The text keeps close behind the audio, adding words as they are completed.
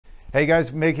Hey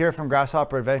guys, Mig here from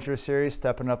Grasshopper Adventure Series,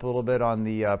 stepping up a little bit on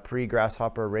the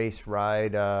pre-Grasshopper race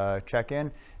ride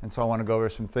check-in. And so I want to go over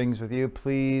some things with you.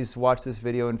 Please watch this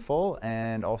video in full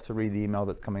and also read the email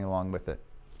that's coming along with it.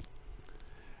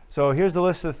 So here's the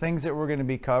list of the things that we're going to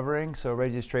be covering. So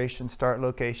registration, start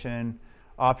location,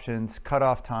 options,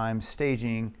 cutoff time,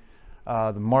 staging,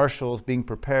 the marshals, being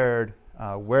prepared,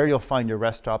 where you'll find your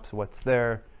rest stops, what's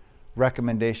there,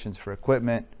 recommendations for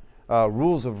equipment,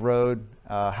 rules of road,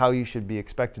 how you should be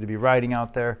expected to be riding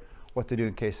out there, what to do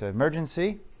in case of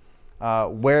emergency,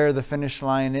 where the finish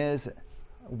line is,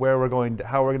 where we're going to,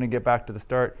 how we're going to get back to the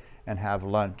start, and have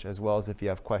lunch, as well as if you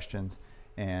have questions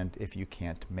and if you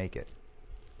can't make it.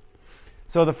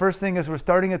 So the first thing is we're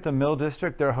starting at the Mill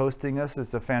District. They're hosting us.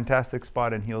 It's a fantastic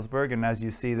spot in Healdsburg, and as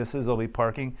you see, there'll be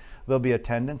parking. There'll be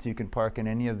attendants. You can park in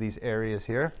any of these areas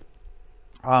here.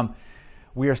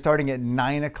 We are starting at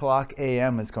 9 o'clock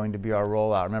a.m. is going to be our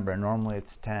rollout. Remember, normally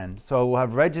it's 10. So we'll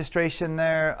have registration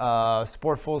there.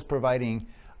 Sportful is providing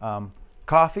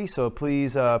coffee, so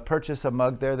please purchase a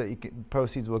mug there that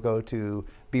proceeds will go to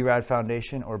BRAD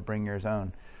Foundation or bring your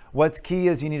own. What's key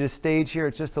is you need a stage here.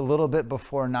 It's just a little bit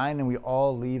before 9 and we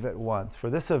all leave at once. For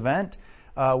this event,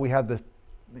 we have the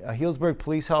Healdsburg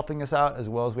Police helping us out, as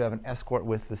well as we have an escort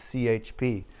with the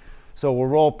CHP. So we'll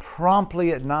roll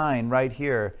promptly at 9 right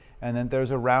here. And then there's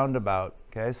a roundabout,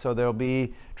 okay? So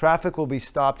traffic will be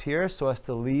stopped here so as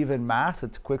to leave en masse.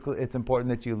 It's important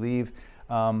that you leave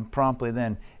promptly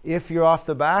then. If you're off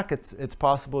the back, it's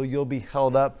possible you'll be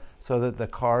held up so that the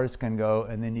cars can go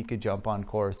and then you could jump on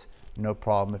course, no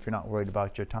problem if you're not worried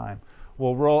about your time.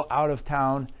 We'll roll out of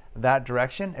town that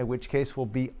direction, in which case we'll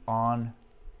be on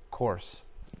course.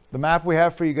 The map we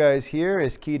have for you guys here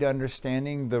is key to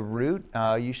understanding the route.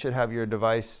 You should have your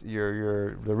device, the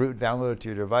route downloaded to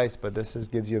your device, but this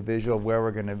gives you a visual of where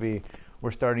we're going to be.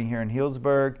 We're starting here in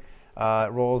Healdsburg.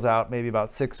 It rolls out maybe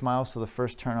about 6 miles to the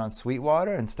first turn on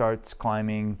Sweetwater and starts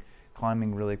climbing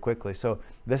really quickly. So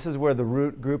this is where the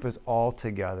route group is all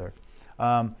together.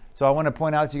 So I want to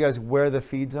point out to you guys where the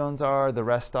feed zones are, the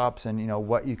rest stops, and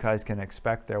what you guys can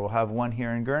expect there. We'll have one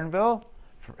here in Guerneville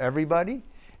for everybody.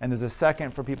 And there's a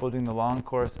second for people doing the long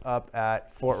course up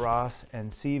at Fort Ross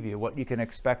and Seaview. What you can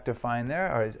expect to find there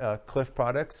are Cliff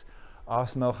products,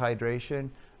 Osmo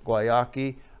hydration,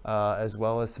 guayaki, as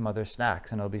well as some other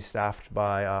snacks. And it'll be staffed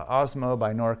by Osmo,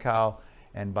 by NorCal,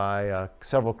 and by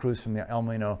several crews from the El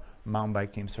Molino mountain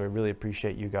bike team. So I really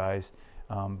appreciate you guys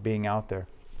being out there.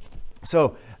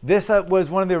 So this was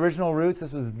one of the original routes.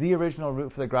 This was the original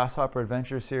route for the Grasshopper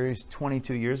Adventure Series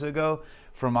 22 years ago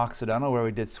from Occidental, where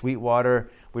we did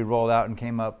Sweetwater. We rolled out and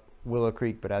came up Willow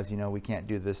Creek, but as you know, we can't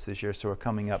do this year, so we're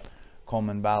coming up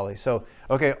Coleman Valley. So,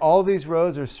 okay, all these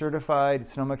roads are certified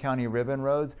Sonoma County ribbon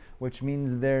roads, which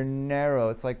means they're narrow.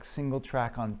 It's like single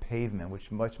track on pavement,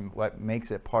 what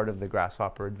makes it part of the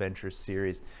Grasshopper Adventure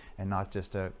Series and not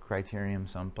just a criterium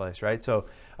someplace, right? So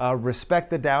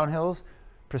respect the downhills.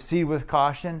 Proceed with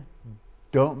caution.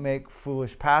 Don't make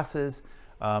foolish passes.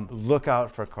 Look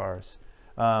out for cars.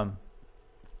 When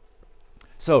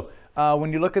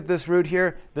you look at this route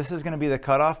here, this is going to be the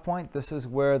cutoff point. This is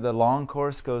where the long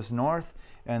course goes north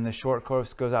and the short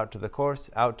course goes out to the coast.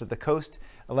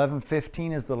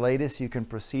 11:15 is the latest you can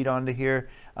proceed onto here.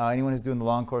 Anyone who's doing the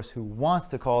long course who wants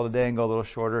to call it a day and go a little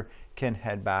shorter can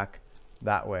head back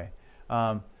that way.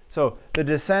 So the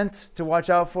descents to watch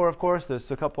out for, of course, there's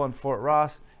a couple on Fort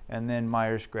Ross and then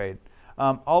Myers Grade.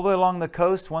 All the way along the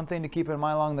coast, one thing to keep in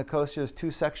mind along the coast, there's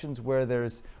 2 sections where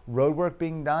there's road work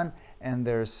being done and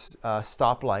there's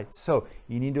stoplights. So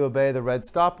you need to obey the red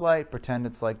stoplight, pretend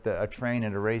it's like a train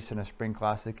at a race in a spring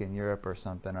classic in Europe or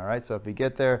something, all right? So if you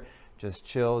get there, just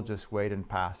chill, just wait and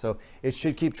pass. So it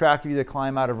should keep track of you to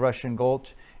climb out of Russian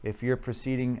Gulch. If you're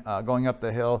proceeding, going up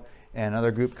the hill and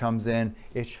another group comes in,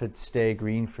 it should stay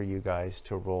green for you guys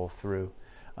to roll through.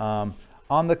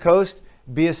 On the coast,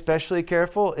 be especially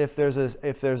careful. If there's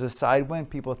a side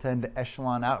wind, people tend to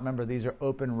echelon out. Remember, these are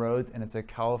open roads and it's a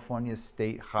California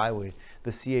state highway.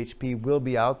 The CHP will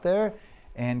be out there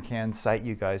and can cite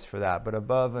you guys for that. But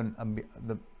above and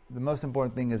the most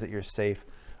important thing is that you're safe,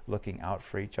 looking out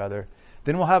for each other.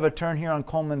 Then we'll have a turn here on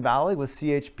Coleman Valley with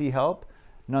CHP help.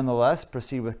 Nonetheless,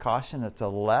 proceed with caution. It's a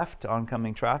left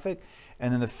oncoming traffic.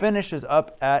 And then the finish is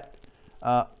up at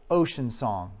Ocean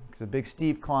Song. It's a big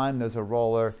steep climb. There's a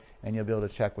roller, and you'll be able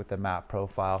to check with the map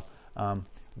profile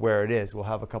where it is. We'll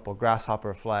have a couple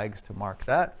Grasshopper flags to mark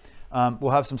that.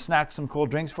 We'll have some snacks, some cold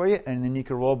drinks for you, and then you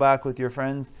can roll back with your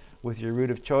friends with your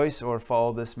route of choice or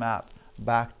follow this map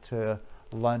back to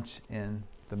lunch in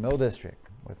the Mill District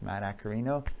with Matt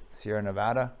Acarino, Sierra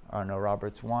Nevada, Arno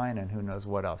Roberts Wine, and who knows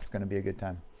what else. It's going to be a good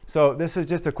time. So this is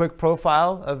just a quick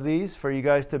profile of these for you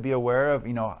guys to be aware of,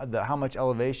 how much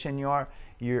elevation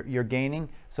you're gaining.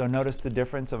 So notice the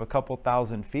difference of a couple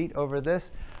thousand feet over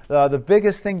this. The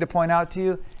biggest thing to point out to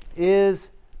you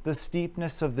is the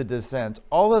steepness of the descent.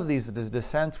 All of these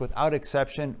descents, without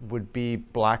exception, would be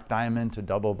black diamond to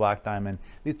double black diamond.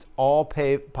 It's all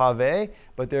pave,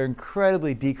 but they're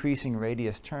incredibly decreasing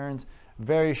radius turns,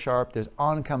 very sharp. There's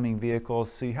oncoming vehicles,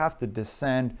 so you have to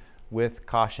descend with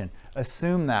caution.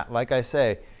 Assume that, like I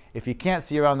say, if you can't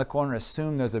see around the corner,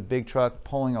 assume there's a big truck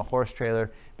pulling a horse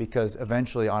trailer, because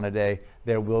eventually on a day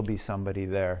there will be somebody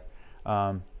there.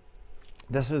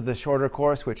 This is the shorter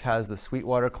course, which has the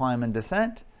Sweetwater climb and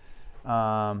descent,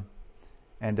 and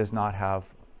does not have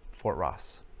Fort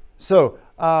Ross. So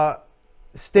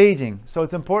staging. So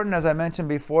it's important, as I mentioned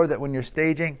before, that when you're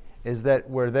staging is that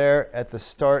we're there at the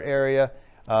start area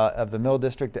of the Mill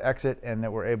District to exit, and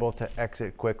that we're able to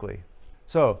exit quickly.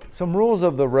 So some rules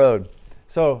of the road.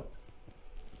 So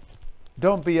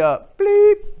don't be a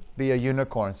bleep, be a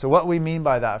unicorn. So what we mean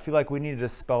by that, I feel like we needed to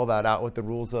spell that out with the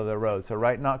rules of the road. So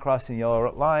right, not crossing the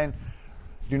yellow line,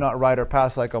 do not ride or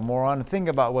pass like a moron. And think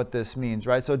about what this means,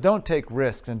 right? So don't take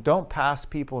risks, and don't pass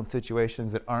people in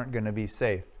situations that aren't going to be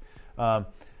safe.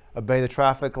 Obey the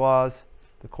traffic laws.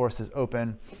 The course is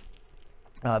open.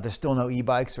 There's still no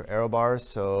e-bikes or aero bars,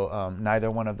 so neither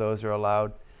one of those are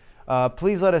allowed.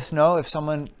 Please let us know if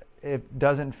someone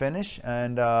doesn't finish,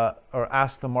 and or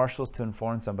ask the marshals to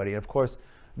inform somebody. Of course,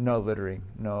 no littering,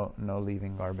 no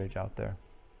leaving garbage out there.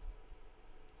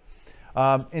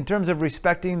 In terms of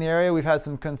respecting the area, we've had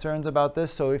some concerns about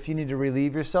this. So if you need to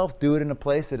relieve yourself, do it in a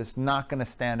place that is not going to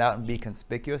stand out and be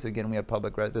conspicuous. Again, we have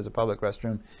there's a public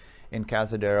restroom in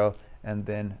Cazadero, and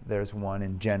then there's one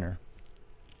in Jenner.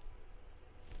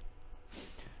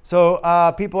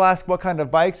 So people ask what kind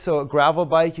of bikes. So a gravel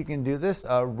bike, you can do this.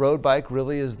 Road bike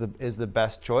really is the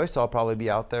best choice. I'll probably be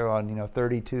out there on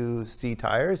 32C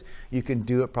tires. You can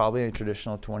do it probably in a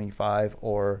traditional 25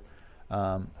 or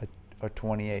a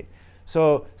 28.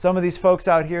 So some of these folks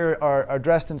out here are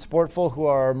dressed in Sportful, who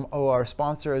are our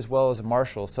sponsor as well as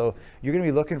Marshall. So you're going to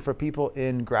be looking for people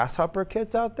in grasshopper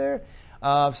kits out there.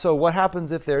 So what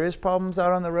happens if there is problems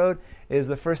out on the road is,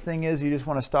 the first thing is you just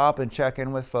want to stop and check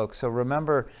in with folks. So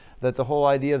remember that the whole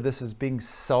idea of this is being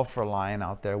self-reliant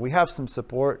out there. We have some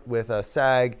support with a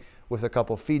SAG, with a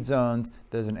couple feed zones.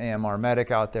 There's an AMR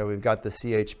medic out there. We've got the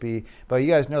CHP. But you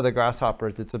guys know the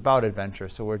Grasshoppers, it's about adventure.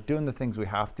 So we're doing the things we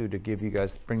have to give you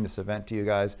guys, bring this event to you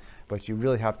guys. But you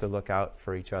really have to look out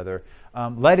for each other.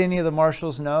 Let any of the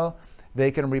marshals know.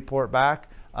 They can report back.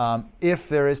 If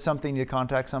there is something to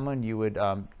contact someone, you would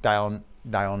dial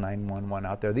 911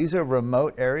 out there. These are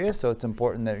remote areas, so it's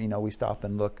important that we stop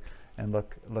and look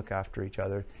after each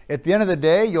other. At the end of the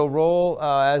day, you'll roll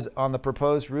as on the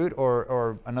proposed route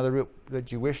or another route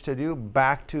that you wish to do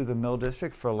back to the Mill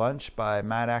District for lunch by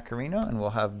Matt Acarino, and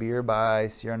we'll have beer by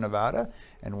Sierra Nevada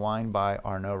and wine by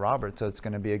Arnaud Roberts. So it's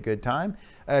going to be a good time.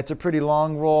 It's a pretty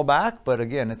long roll back, but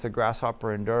again, it's a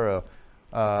Grasshopper Enduro.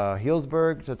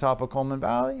 Healdsburg to the top of Coleman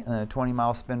Valley, and then a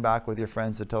 20-mile spin back with your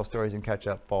friends to tell stories and catch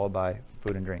up, followed by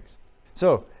food and drinks.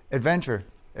 So adventure,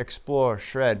 explore,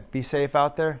 shred, be safe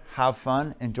out there, have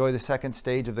fun, enjoy the second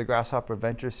stage of the Grasshopper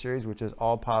Adventure Series, which is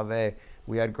all pave.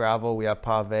 We had gravel, we have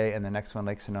pave, and the next one,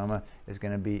 Lake Sonoma, is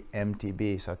going to be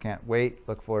MTB. So I can't wait.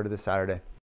 Look forward to this Saturday.